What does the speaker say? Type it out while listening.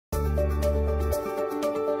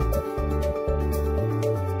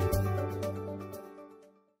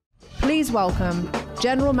Please welcome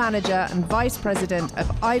General Manager and Vice President of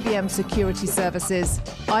IBM Security Services,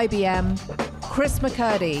 IBM, Chris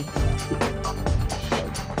McCurdy.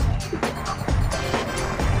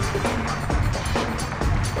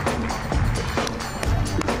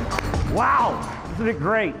 Wow, isn't it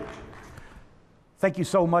great? Thank you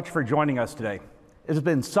so much for joining us today. It has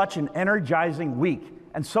been such an energizing week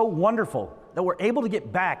and so wonderful that we're able to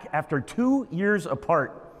get back after 2 years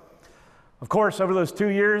apart. Of course, over those 2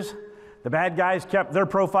 years, the bad guys kept their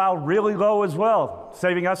profile really low as well,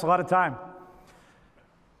 saving us a lot of time.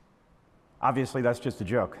 Obviously, that's just a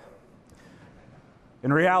joke.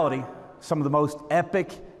 In reality, some of the most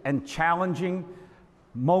epic and challenging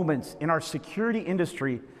moments in our security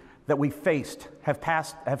industry that we faced have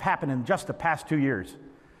happened in just the past 2 years.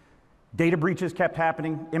 Data breaches kept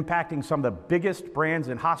happening, impacting some of the biggest brands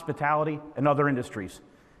in hospitality and other industries.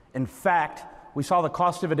 In fact, we saw the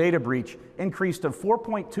cost of a data breach increase to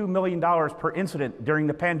 $4.2 million per incident during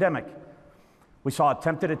the pandemic. We saw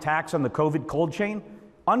attempted attacks on the COVID cold chain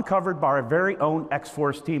uncovered by our very own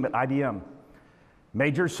X-Force team at IBM.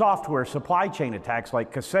 Major software supply chain attacks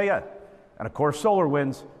like Kaseya and of course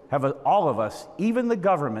SolarWinds have all of us, even the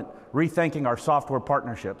government, rethinking our software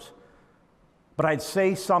partnerships. But I'd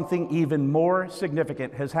say something even more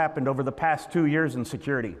significant has happened over the past 2 years in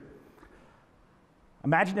security.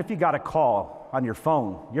 Imagine if you got a call on your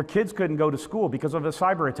phone. Your kids couldn't go to school because of a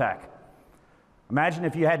cyber attack. Imagine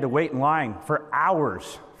if you had to wait in line for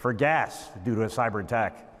hours for gas due to a cyber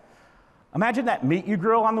attack. Imagine that meat you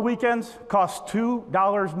grill on the weekends costs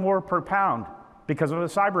 $2 more per pound because of a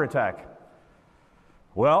cyber attack.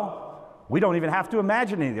 Well, we don't even have to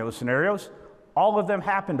imagine any of those scenarios. All of them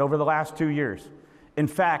happened over the last 2 years. In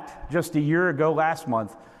fact, just a year ago last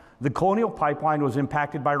month, the Colonial Pipeline was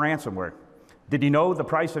impacted by ransomware. Did you know the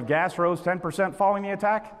price of gas rose 10% following the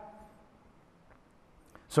attack?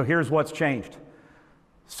 So here's what's changed.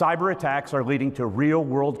 Cyber attacks are leading to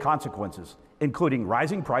real-world consequences, including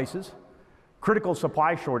rising prices, critical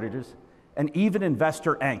supply shortages, and even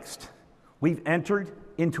investor angst. We've entered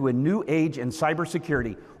into a new age in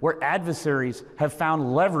cybersecurity where adversaries have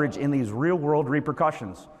found leverage in these real-world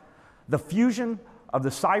repercussions. The fusion of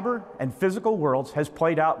the cyber and physical worlds has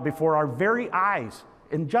played out before our very eyes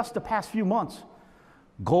in just the past few months.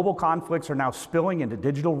 Global conflicts are now spilling into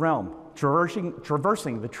digital realm,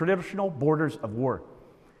 traversing the traditional borders of war,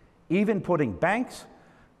 even putting banks,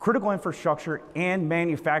 critical infrastructure, and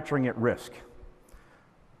manufacturing at risk.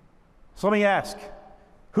 So let me ask,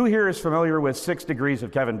 who here is familiar with 6 Degrees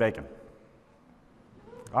of Kevin Bacon?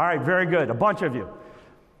 All right, very good, a bunch of you.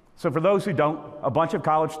 So for those who don't, a bunch of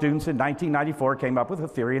college students in 1994 came up with a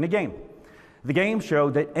theory in a game. The game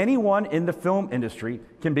showed that anyone in the film industry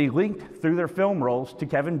can be linked through their film roles to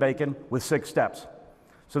Kevin Bacon with 6 steps.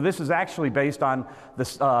 So this is actually based on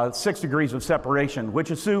the 6 degrees of separation,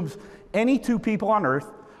 which assumes any 2 people on Earth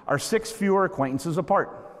are 6 fewer acquaintances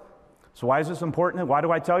apart. So why is this important and why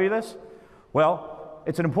do I tell you this? Well,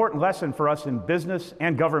 it's an important lesson for us in business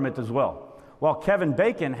and government as well. While Kevin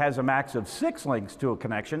Bacon has a max of 6 links to a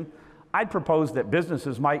connection, I'd propose that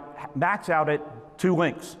businesses might max out at 2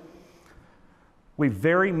 links. We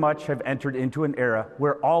very much have entered into an era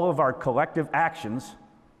where all of our collective actions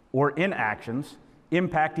or inactions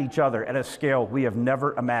impact each other at a scale we have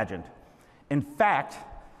never imagined. In fact,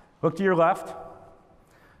 look to your left,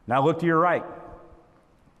 now look to your right.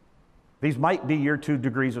 These might be your 2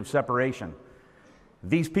 degrees of separation.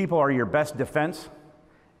 These people are your best defense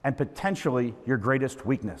and potentially your greatest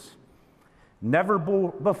weakness. Never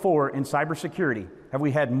before in cybersecurity have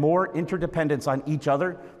we had more interdependence on each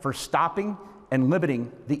other for stopping and limiting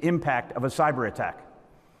the impact of a cyber attack.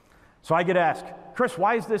 So I get asked, Chris,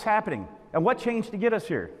 why is this happening? And what changed to get us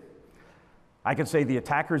here? I could say the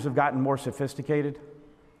attackers have gotten more sophisticated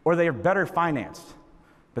or they are better financed,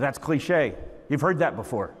 but that's cliche. You've heard that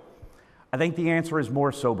before. I think the answer is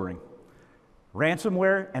more sobering.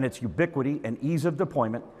 Ransomware and its ubiquity and ease of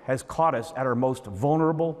deployment has caught us at our most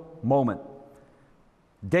vulnerable moment.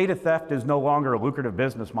 Data theft is no longer a lucrative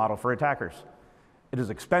business model for attackers. It is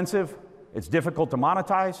expensive, it's difficult to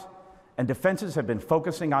monetize, and defenses have been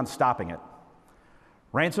focusing on stopping it.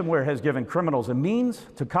 Ransomware has given criminals a means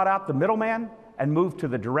to cut out the middleman and move to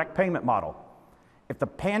the direct payment model. If the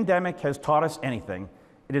pandemic has taught us anything,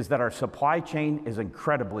 it is that our supply chain is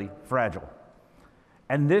incredibly fragile.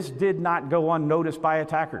 And this did not go unnoticed by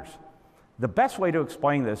attackers. The best way to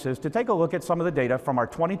explain this is to take a look at some of the data from our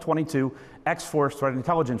 2022 X-Force Threat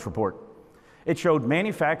Intelligence Report. It showed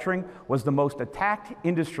manufacturing was the most attacked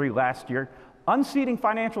industry last year, unseating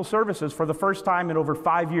financial services for the first time in over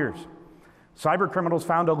 5 years. Cybercriminals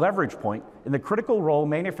found a leverage point in the critical role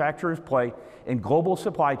manufacturers play in global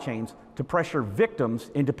supply chains to pressure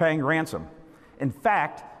victims into paying ransom. In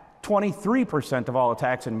fact, 23% of all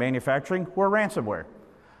attacks in manufacturing were ransomware.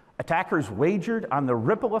 Attackers wagered on the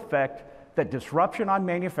ripple effect that disruption on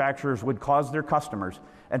manufacturers would cause their customers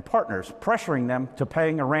and partners, pressuring them to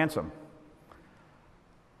paying a ransom.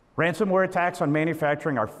 Ransomware attacks on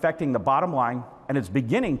manufacturing are affecting the bottom line, and it's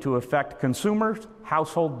beginning to affect consumers'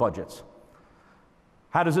 household budgets.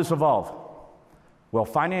 How does this evolve? Well,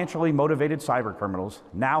 financially motivated cybercriminals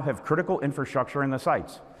now have critical infrastructure in the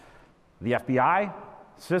sites. The FBI,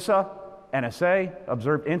 CISO, NSA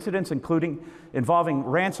observed incidents involving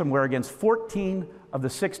ransomware against 14 of the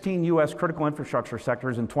 16 U.S. critical infrastructure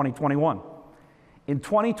sectors in 2021. In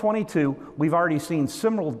 2022, we've already seen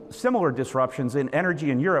similar disruptions in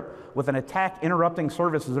energy in Europe, with an attack interrupting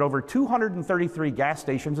services at over 233 gas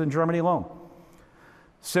stations in Germany alone.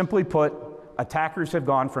 Simply put, attackers have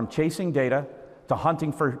gone from chasing data to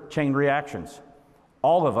hunting for chain reactions.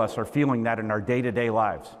 All of us are feeling that in our day-to-day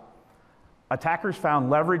lives. Attackers found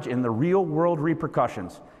leverage in the real-world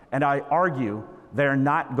repercussions, and I argue they're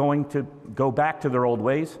not going to go back to their old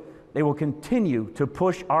ways. They will continue to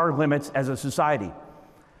push our limits as a society.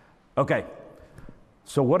 Okay,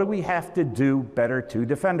 so what do we have to do better to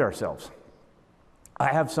defend ourselves?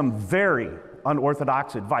 I have some very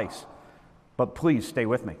unorthodox advice, but please stay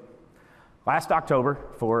with me. Last October,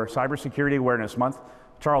 for Cybersecurity Awareness Month,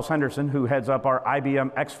 Charles Henderson, who heads up our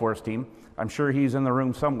IBM X-Force team, I'm sure he's in the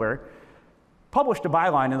room somewhere, published a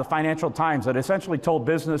byline in the Financial Times that essentially told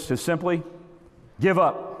business to simply give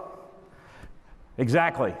up.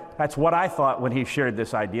 Exactly. That's what I thought when he shared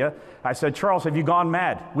this idea. I said, Charles, have you gone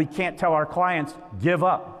mad? We can't tell our clients, give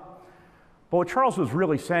up. But what Charles was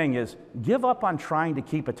really saying is, give up on trying to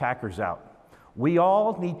keep attackers out. We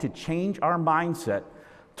all need to change our mindset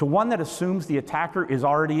to one that assumes the attacker is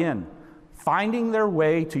already in, finding their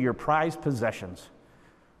way to your prized possessions.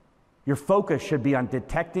 Your focus should be on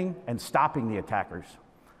detecting and stopping the attackers.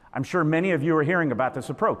 I'm sure many of you are hearing about this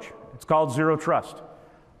approach. It's called zero trust.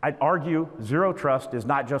 I'd argue zero trust is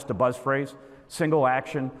not just a buzz phrase, single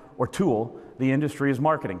action, or tool the industry is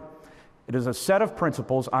marketing. It is a set of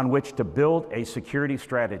principles on which to build a security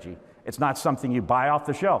strategy. It's not something you buy off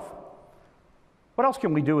the shelf. What else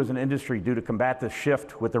can we do as an industry to combat this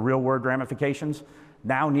shift with the real-world ramifications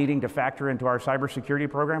now needing to factor into our cybersecurity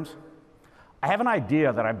programs? I have an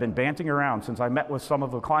idea that I've been banting around since I met with some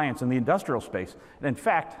of the clients in the industrial space. And in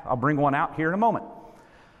fact, I'll bring one out here in a moment.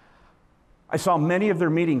 I saw many of their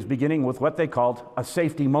meetings beginning with what they called a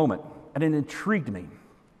safety moment, and it intrigued me.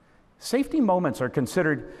 Safety moments are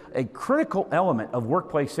considered a critical element of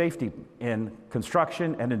workplace safety in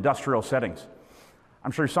construction and industrial settings.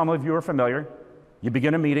 I'm sure some of you are familiar. You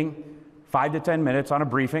begin a meeting, 5 to 10 minutes on a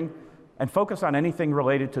briefing, and focus on anything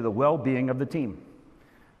related to the well-being of the team.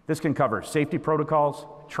 This can cover safety protocols,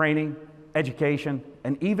 training, education,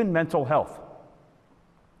 and even mental health.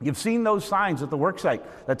 You've seen those signs at the work site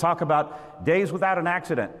that talk about days without an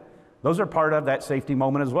accident. Those are part of that safety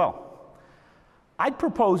moment as well. I'd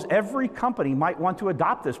propose every company might want to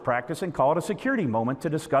adopt this practice and call it a security moment to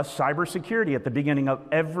discuss cybersecurity at the beginning of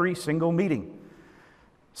every single meeting.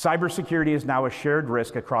 Cybersecurity is now a shared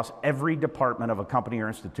risk across every department of a company or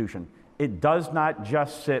institution. It does not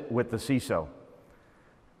just sit with the CISO.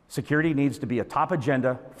 Security needs to be a top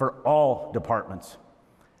agenda for all departments.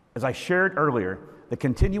 As I shared earlier, the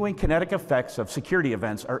continuing kinetic effects of security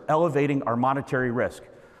events are elevating our monetary risk,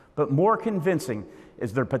 but more convincing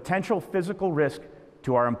is their potential physical risk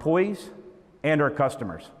to our employees and our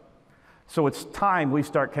customers. So it's time we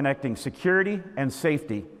start connecting security and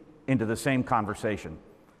safety into the same conversation.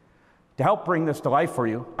 To help bring this to life for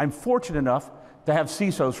you, I'm fortunate enough to have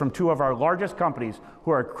CISOs from two of our largest companies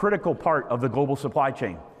who are a critical part of the global supply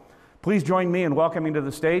chain. Please join me in welcoming to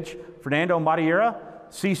the stage Fernando Madureira,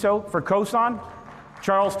 CISO for Cosan,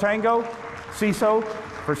 Charles Tango, CISO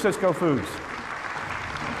for Sysco Foods.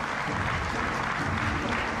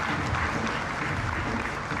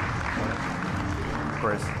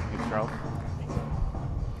 Chris, Charles,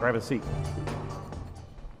 grab a seat.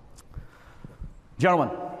 Gentlemen,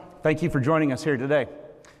 thank you for joining us here today.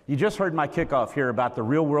 You just heard my kickoff here about the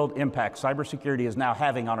real-world impact cybersecurity is now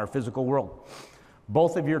having on our physical world.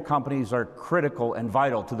 Both of your companies are critical and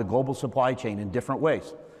vital to the global supply chain in different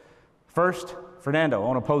ways. First, Fernando, I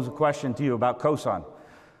want to pose a question to you about Cosan.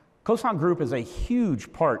 Cosan Group is a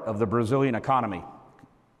huge part of the Brazilian economy.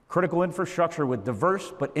 Critical infrastructure with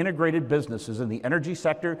diverse but integrated businesses in the energy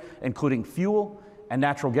sector, including fuel and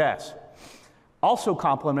natural gas. Also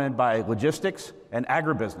complemented by logistics and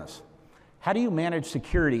agribusiness. How do you manage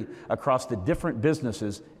security across the different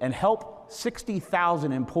businesses and help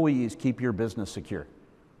 60,000 employees keep your business secure?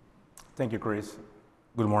 Thank you, Chris.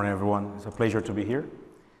 Good morning, everyone. It's a pleasure to be here.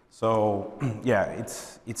 So, yeah,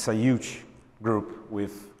 it's a huge group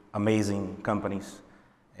with amazing companies,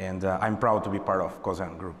 and I'm proud to be part of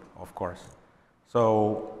Cosan Group, of course.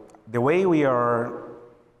 So, the way we are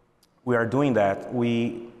doing that,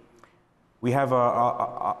 we have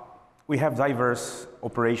diverse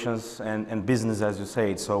operations and business, as you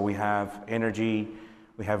said. So we have energy,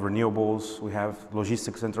 we have renewables, we have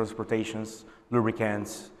logistics and transportations,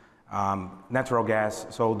 lubricants, natural gas.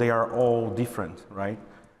 So they are all different, right?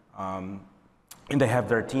 And they have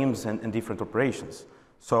their teams and different operations.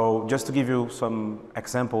 So just to give you some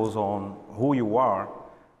examples on who you are,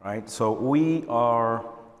 right? So we are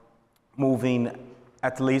moving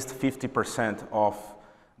at least 50% of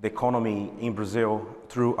the economy in Brazil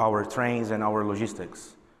through our trains and our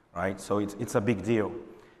logistics, right? So it's a big deal.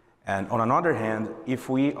 And on another hand, if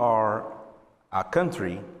we are a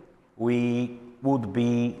country, we would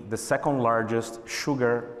be the second largest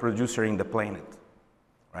sugar producer in the planet,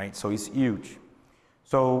 right? So it's huge.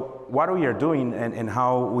 So what we are doing and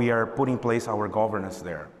how we are putting in place our governance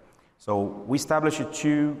there. So we established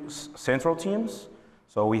two central teams.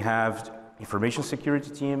 So we have information security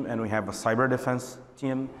team and we have a cyber defense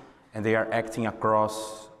team, and they are acting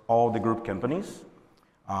across all the group companies,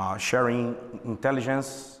 sharing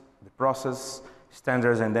intelligence, the process,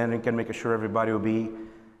 standards, and then we can make sure everybody will be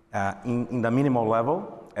in the minimal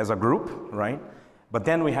level as a group, right? But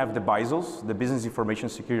then we have the BISOs, the Business Information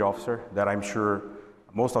Security Officer, that I'm sure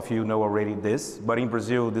most of you know already this, but in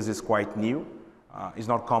Brazil this is quite new. It's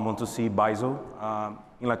not common to see BISO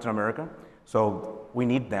in Latin America. So we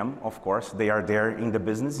need them, of course. They are there in the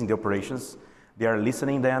business, in the operations. They are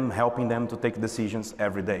listening to them, helping them to take decisions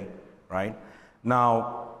every day, right?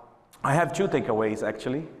 Now, I have two takeaways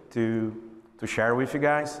actually to share with you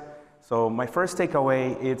guys. So my first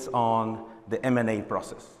takeaway is on the M&A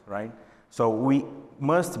process, right? So we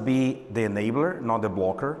must be the enabler, not the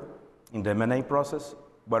blocker in the M&A process,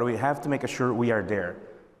 but we have to make sure we are there,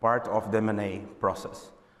 part of the M&A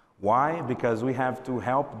process. Why? Because we have to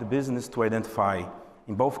help the business to identify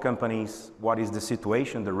in both companies what is the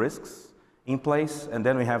situation, the risks in place, and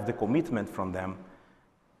then we have the commitment from them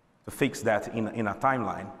to fix that in a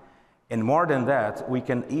timeline. And more than that, we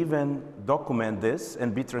can even document this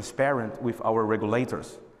and be transparent with our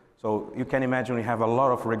regulators. So you can imagine we have a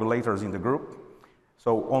lot of regulators in the group.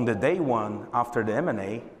 So on the day one after the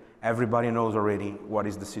M&A, everybody knows already what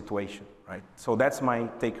is the situation, right? So that's my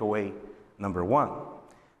takeaway number one.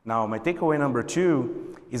 Now, my takeaway number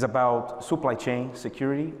two is about supply chain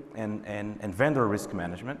security and vendor risk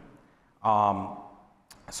management.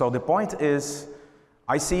 So the point is,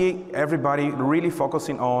 I see everybody really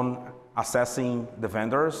focusing on assessing the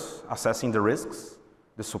vendors, assessing the risks,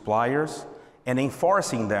 the suppliers, and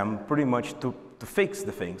enforcing them pretty much to fix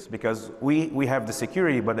the things, because we have the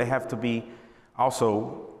security, but they have to be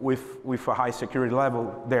also with a high security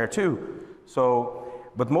level there too. So,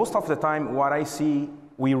 but most of the time, what I see,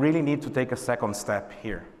 we really need to take a second step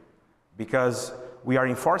here, because we are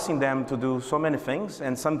enforcing them to do so many things,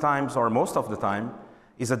 and sometimes, or most of the time,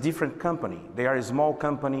 is a different company. They are a small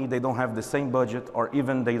company, they don't have the same budget, or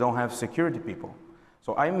even they don't have security people.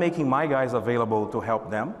 So I'm making my guys available to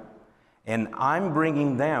help them, and I'm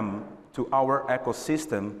bringing them to our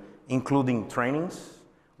ecosystem, including trainings.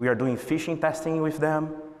 We are doing phishing testing with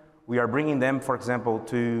them. We are bringing them, for example,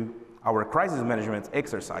 to our crisis management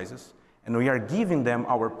exercises, and we are giving them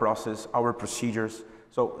our process, our procedures,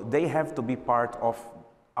 so they have to be part of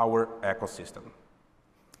our ecosystem.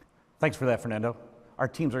 Thanks for that, Fernando. Our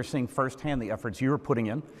teams are seeing firsthand the efforts you're putting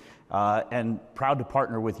in and proud to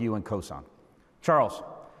partner with you and Cosan. Charles,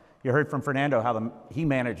 you heard from Fernando how he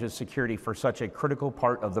manages security for such a critical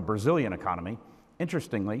part of the Brazilian economy.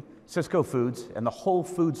 Interestingly, Sysco Foods and the whole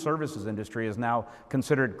food services industry is now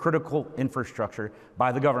considered critical infrastructure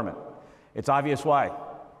by the government. It's obvious why.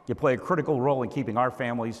 You play a critical role in keeping our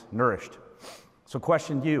families nourished. So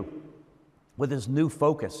question you, with this new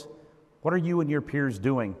focus, what are you and your peers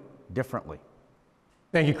doing differently?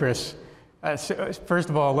 Thank you, Chris. So first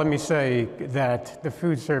of all, let me say that the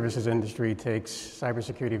food services industry takes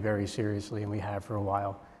cybersecurity very seriously, and we have for a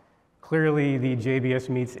while. Clearly, the JBS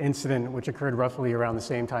Meats incident, which occurred roughly around the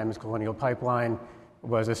same time as Colonial Pipeline,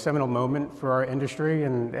 was a seminal moment for our industry,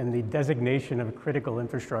 and the designation of a critical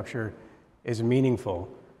infrastructure is meaningful.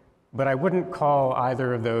 But I wouldn't call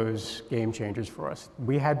either of those game changers for us.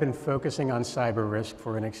 We had been focusing on cyber risk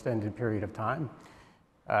for an extended period of time.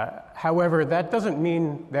 However, that doesn't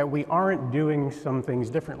mean that we aren't doing some things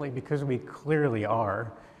differently, because we clearly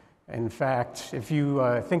are. In fact, if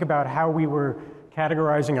you think about how we were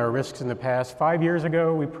categorizing our risks in the past, 5 years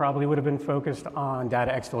ago, we probably would have been focused on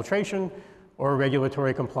data exfiltration or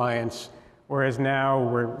regulatory compliance, whereas now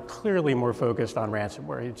we're clearly more focused on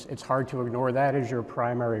ransomware. It's hard to ignore that as your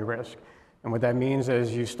primary risk. And what that means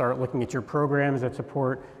is you start looking at your programs that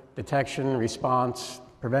support detection, response,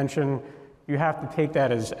 prevention. You have to take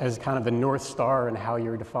that as kind of the North Star in how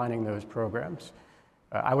you're defining those programs.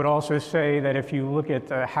 I would also say that if you look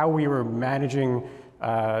at how we were managing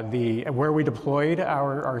where we deployed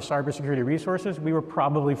our cybersecurity resources, we were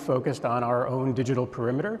probably focused on our own digital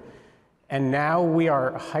perimeter. And now we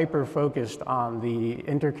are hyper-focused on the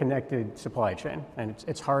interconnected supply chain. And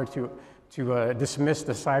it's hard to dismiss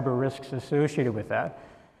the cyber risks associated with that.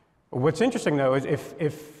 What's interesting, though, is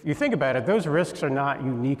if you think about it, those risks are not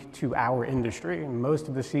unique to our industry. Most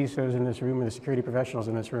of the CISOs in this room and the security professionals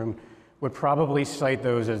in this room would probably cite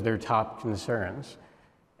those as their top concerns.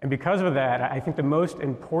 And because of that, I think the most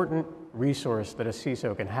important resource that a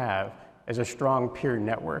CISO can have is a strong peer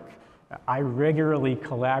network. I regularly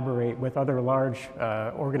collaborate with other large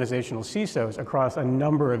organizational CISOs across a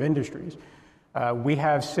number of industries. We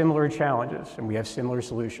have similar challenges and we have similar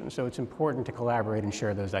solutions, so it's important to collaborate and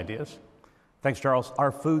share those ideas. Thanks, Charles.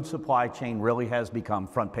 Our food supply chain really has become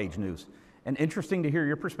front page news. And interesting to hear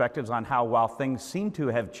your perspectives on how, while things seem to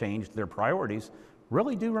have changed, their priorities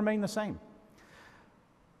really do remain the same.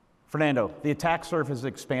 Fernando, the attack surface is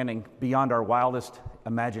expanding beyond our wildest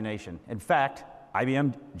imagination. In fact,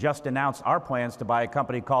 IBM just announced our plans to buy a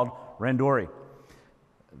company called Randori.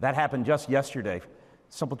 That happened just yesterday.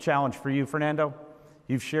 Simple challenge for you, Fernando.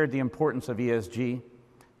 You've shared the importance of ESG,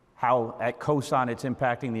 how at Cosan it's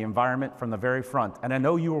impacting the environment from the very front. And I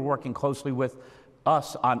know you were working closely with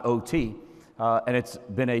us on OT, and it's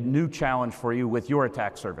been a new challenge for you with your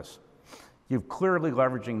attack surface. You're clearly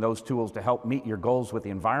leveraging those tools to help meet your goals with the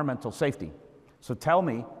environmental safety. So tell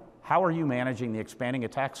me, how are you managing the expanding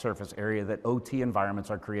attack surface area that OT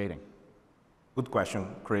environments are creating? Good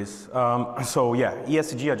question, Chris. So yeah,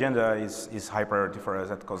 ESG agenda is high priority for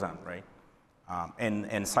us at Cosan, right? And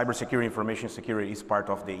cybersecurity, information security is part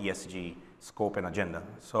of the ESG scope and agenda.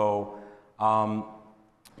 So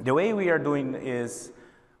the way we are doing is,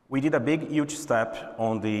 we did a big, huge step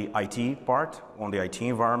on the IT part, on the IT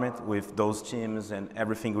environment with those teams and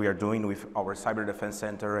everything we are doing with our cyber defense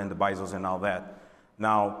center and the BISOs and all that.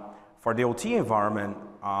 Now, for the OT environment,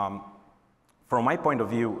 from my point of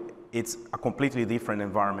view, it's a completely different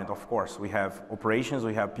environment, of course. We have operations,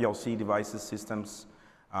 we have PLC devices, systems.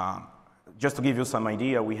 Just to give you some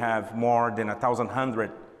idea, we have more than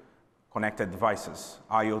 1,100 connected devices,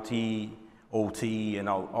 IoT, OT, and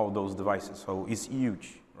all those devices. So it's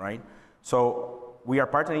huge. Right? So we are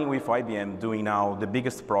partnering with IBM doing now the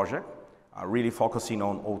biggest project, really focusing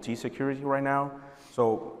on OT security right now.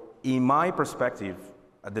 So in my perspective,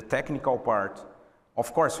 the technical part,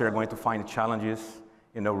 of course we are going to find challenges,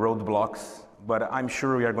 roadblocks, but I'm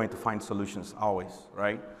sure we are going to find solutions always,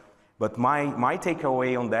 right? But my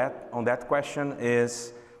takeaway on that question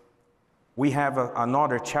is we have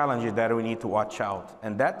another challenge that we need to watch out.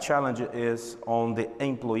 And that challenge is on the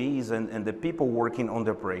employees and the people working on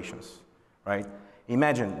the operations, right?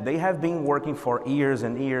 Imagine, they have been working for years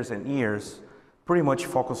and years and years, pretty much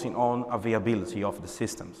focusing on availability of the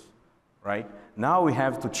systems, right? Now we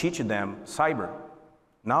have to teach them cyber.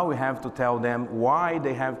 Now we have to tell them why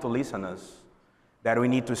they have to listen to us, that we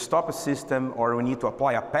need to stop a system or we need to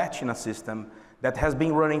apply a patch in a system that has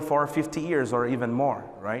been running for 50 years or even more,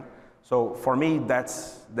 right? So for me,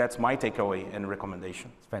 that's my takeaway and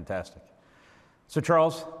recommendation. It's fantastic. So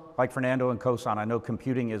Charles, like Fernando and Cosan, I know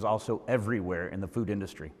computing is also everywhere in the food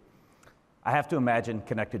industry. I have to imagine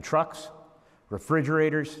connected trucks,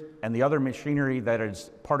 refrigerators, and the other machinery that is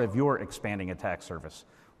part of your expanding attack surface.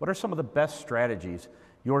 What are some of the best strategies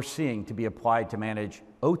you're seeing to be applied to manage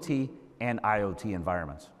OT and IoT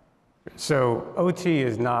environments? So OT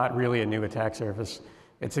is not really a new attack surface.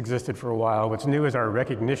 It's existed for a while. What's new is our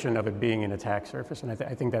recognition of it being an attack surface, and I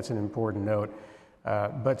think that's an important note.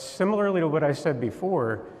 But similarly to what I said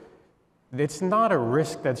before, it's not a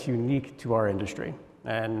risk that's unique to our industry.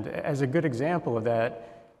 And as a good example of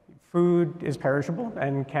that, food is perishable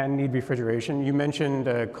and can need refrigeration. You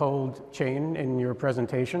mentioned cold chain in your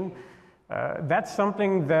presentation. That's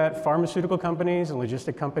something that pharmaceutical companies and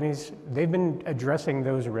logistic companies, they've been addressing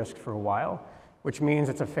those risks for a while, which means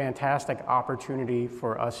it's a fantastic opportunity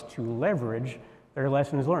for us to leverage their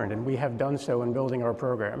lessons learned, and we have done so in building our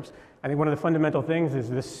programs. I think one of the fundamental things is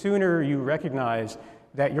the sooner you recognize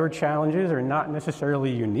that your challenges are not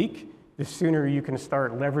necessarily unique, the sooner you can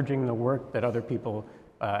start leveraging the work that other people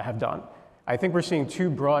have done. I think we're seeing two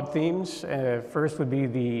broad themes. First would be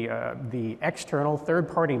the external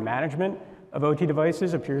third-party management of OT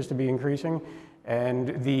devices appears to be increasing,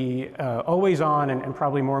 and the always-on and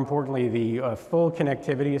probably more importantly, the full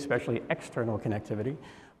connectivity, especially external connectivity,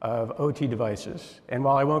 of OT devices. And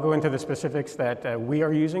while I won't go into the specifics that we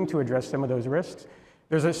are using to address some of those risks,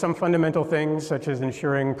 there's some fundamental things such as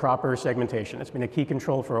ensuring proper segmentation. It's been a key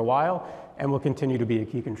control for a while and will continue to be a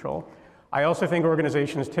key control. I also think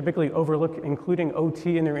organizations typically overlook including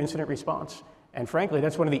OT in their incident response. And frankly,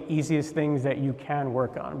 that's one of the easiest things that you can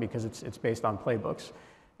work on because it's based on playbooks.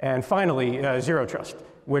 And finally, zero trust,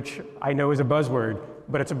 which I know is a buzzword,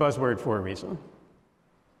 but it's a buzzword for a reason.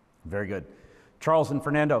 Very good. Charles and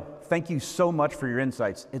Fernando, thank you so much for your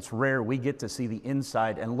insights. It's rare we get to see the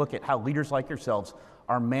inside and look at how leaders like yourselves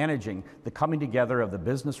are managing the coming together of the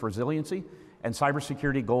business resiliency and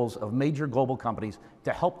cybersecurity goals of major global companies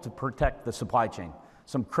to help to protect the supply chain.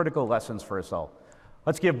 Some critical lessons for us all.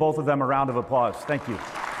 Let's give both of them a round of applause. Thank you.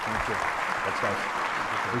 Thank you. That's nice.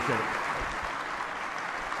 Appreciate it.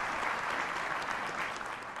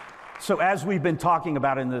 So as we've been talking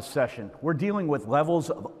about in this session, we're dealing with levels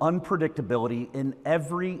of unpredictability in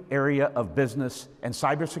every area of business, and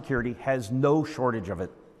cybersecurity has no shortage of it.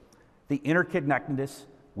 The interconnectedness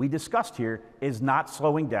we discussed here is not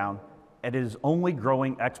slowing down, and it is only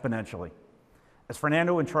growing exponentially. As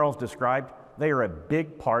Fernando and Charles described, they are a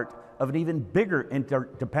big part of an even bigger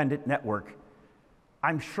interdependent network.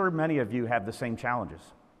 I'm sure many of you have the same challenges.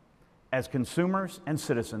 As consumers and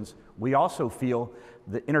citizens, we also feel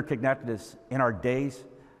the interconnectedness in our days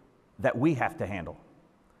that we have to handle.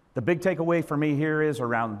 The big takeaway for me here is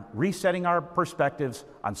around resetting our perspectives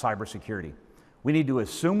on cybersecurity. We need to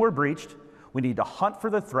assume we're breached, we need to hunt for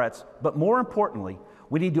the threats, but more importantly,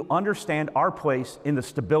 we need to understand our place in the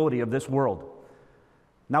stability of this world.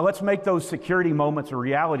 Now let's make those security moments a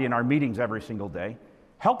reality in our meetings every single day.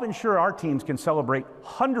 Help ensure our teams can celebrate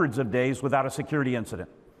hundreds of days without a security incident.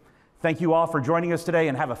 Thank you all for joining us today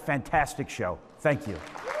and have a fantastic show. Thank you.